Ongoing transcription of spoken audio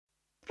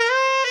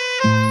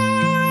I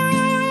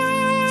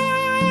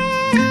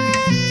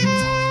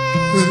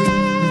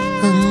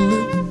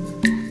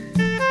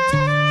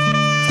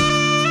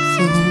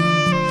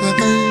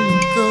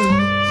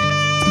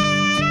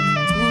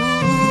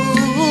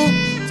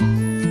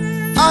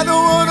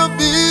don't wanna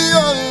be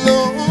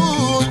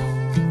alone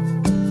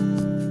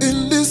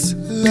in this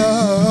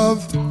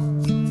love.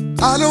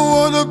 I don't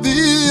wanna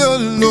be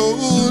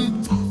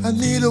alone. I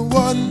need the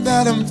one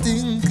that I'm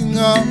thinking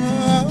of.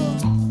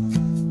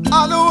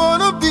 I don't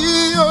wanna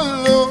be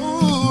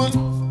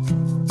alone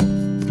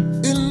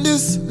in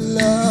this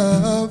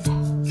love.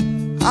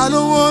 I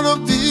don't wanna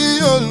be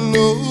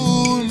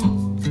alone.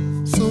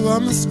 So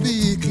I'm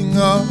speaking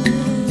of.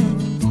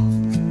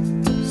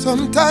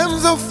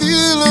 Sometimes I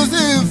feel as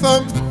if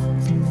I'm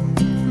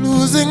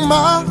losing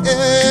my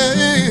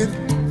head,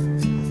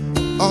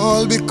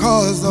 all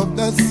because of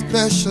that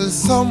special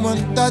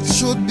someone that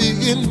should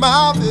be in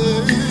my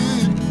bed.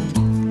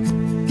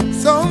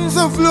 Songs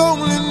of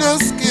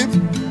loneliness keep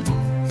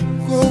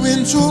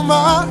going through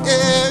my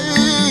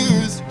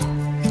ears.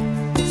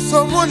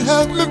 Someone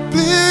help me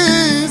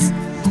please,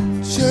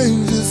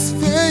 change this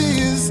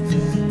face.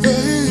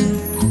 Hey.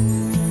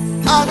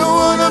 I don't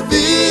wanna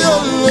be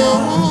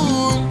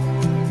alone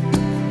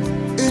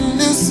in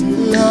this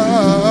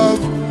love.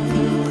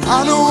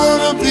 I don't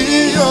wanna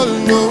be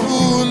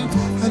alone.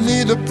 I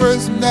need a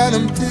person that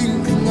I'm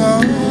thinking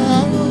of.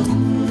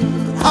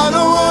 I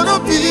don't wanna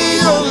be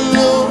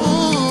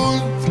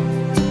alone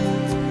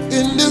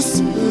in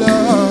this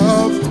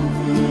love.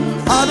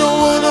 I don't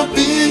wanna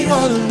be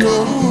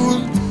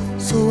alone.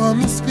 So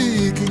I'm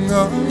speaking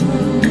of.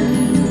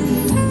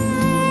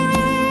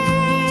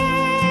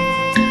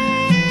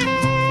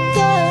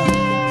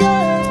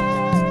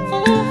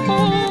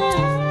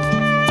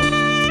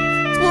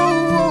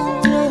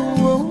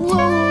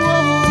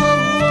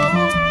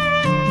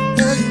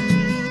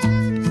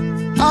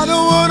 I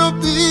don't wanna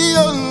be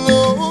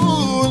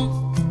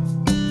alone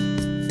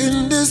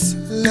in this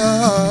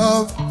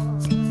love.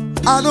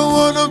 I don't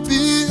wanna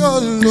be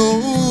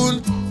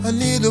alone. I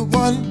need the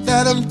one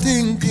that I'm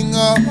thinking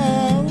of.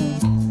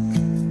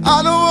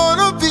 I don't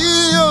wanna be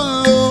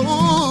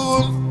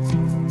alone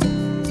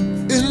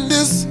in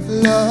this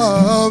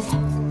love.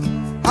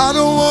 I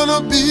don't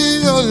wanna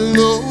be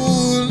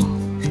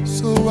alone.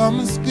 So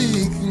I'm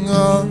speaking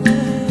of.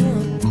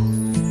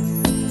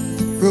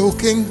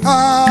 Broken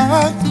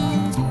heart,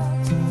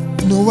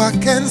 no, I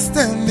can't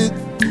stand it.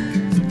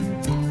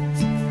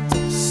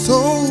 So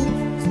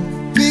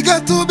we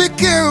got to be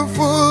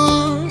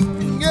careful,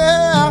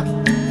 yeah,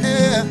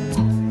 yeah.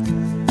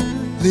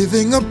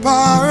 Living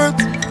apart,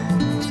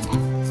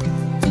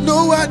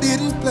 no, I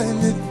didn't plan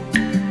it.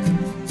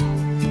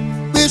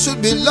 We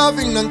should be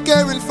loving and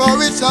caring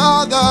for each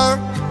other,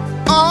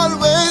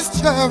 always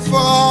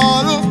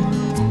cheerful.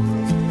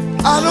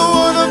 I don't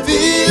wanna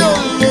be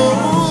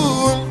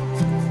alone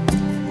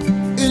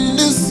in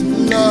this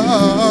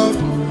love.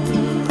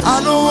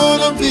 I don't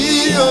wanna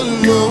be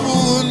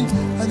alone.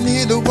 I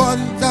need the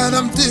one that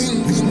I'm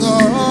thinking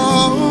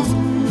of.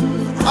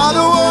 I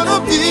don't wanna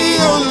be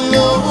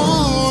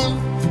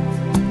alone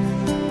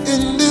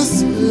in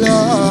this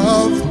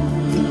love.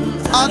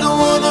 I don't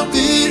wanna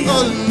be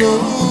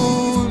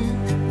alone.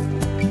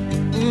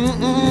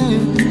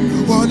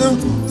 I wanna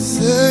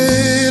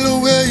sail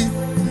away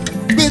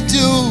with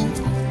you,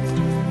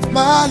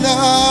 my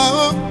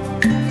love.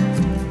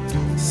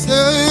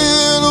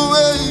 Sail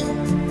away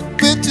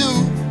with you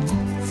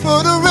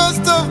for the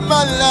rest of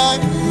my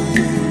life.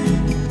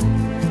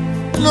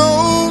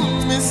 No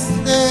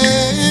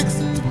mistakes,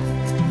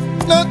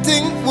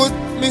 nothing would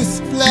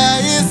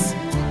misplace.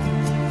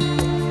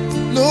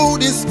 No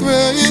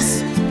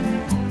disgrace,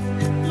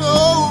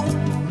 no,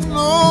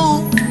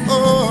 no.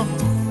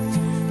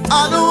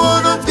 I don't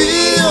wanna be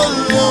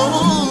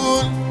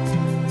alone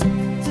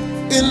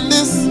in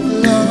this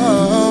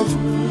love.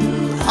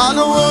 I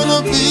don't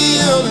wanna be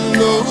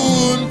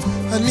alone.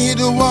 I need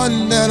the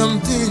one that I'm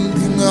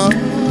thinking of.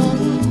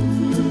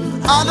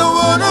 I don't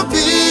wanna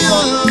be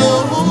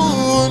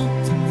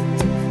alone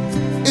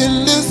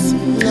in this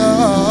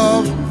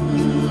love.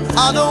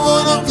 I don't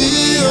wanna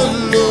be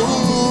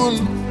alone.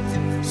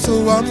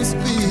 So I'm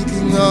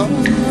speaking of.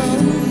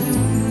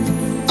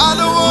 I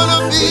don't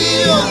wanna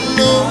be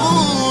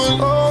alone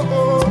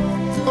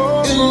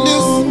in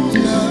this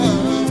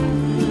love.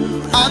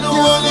 I don't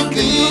wanna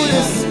be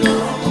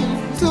alone.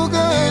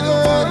 Together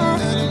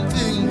that I'm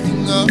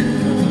thinking of.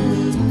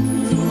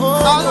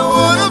 I don't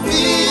wanna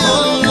be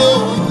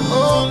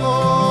alone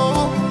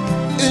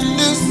in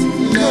this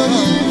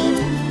love.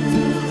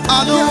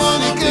 I don't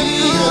wanna be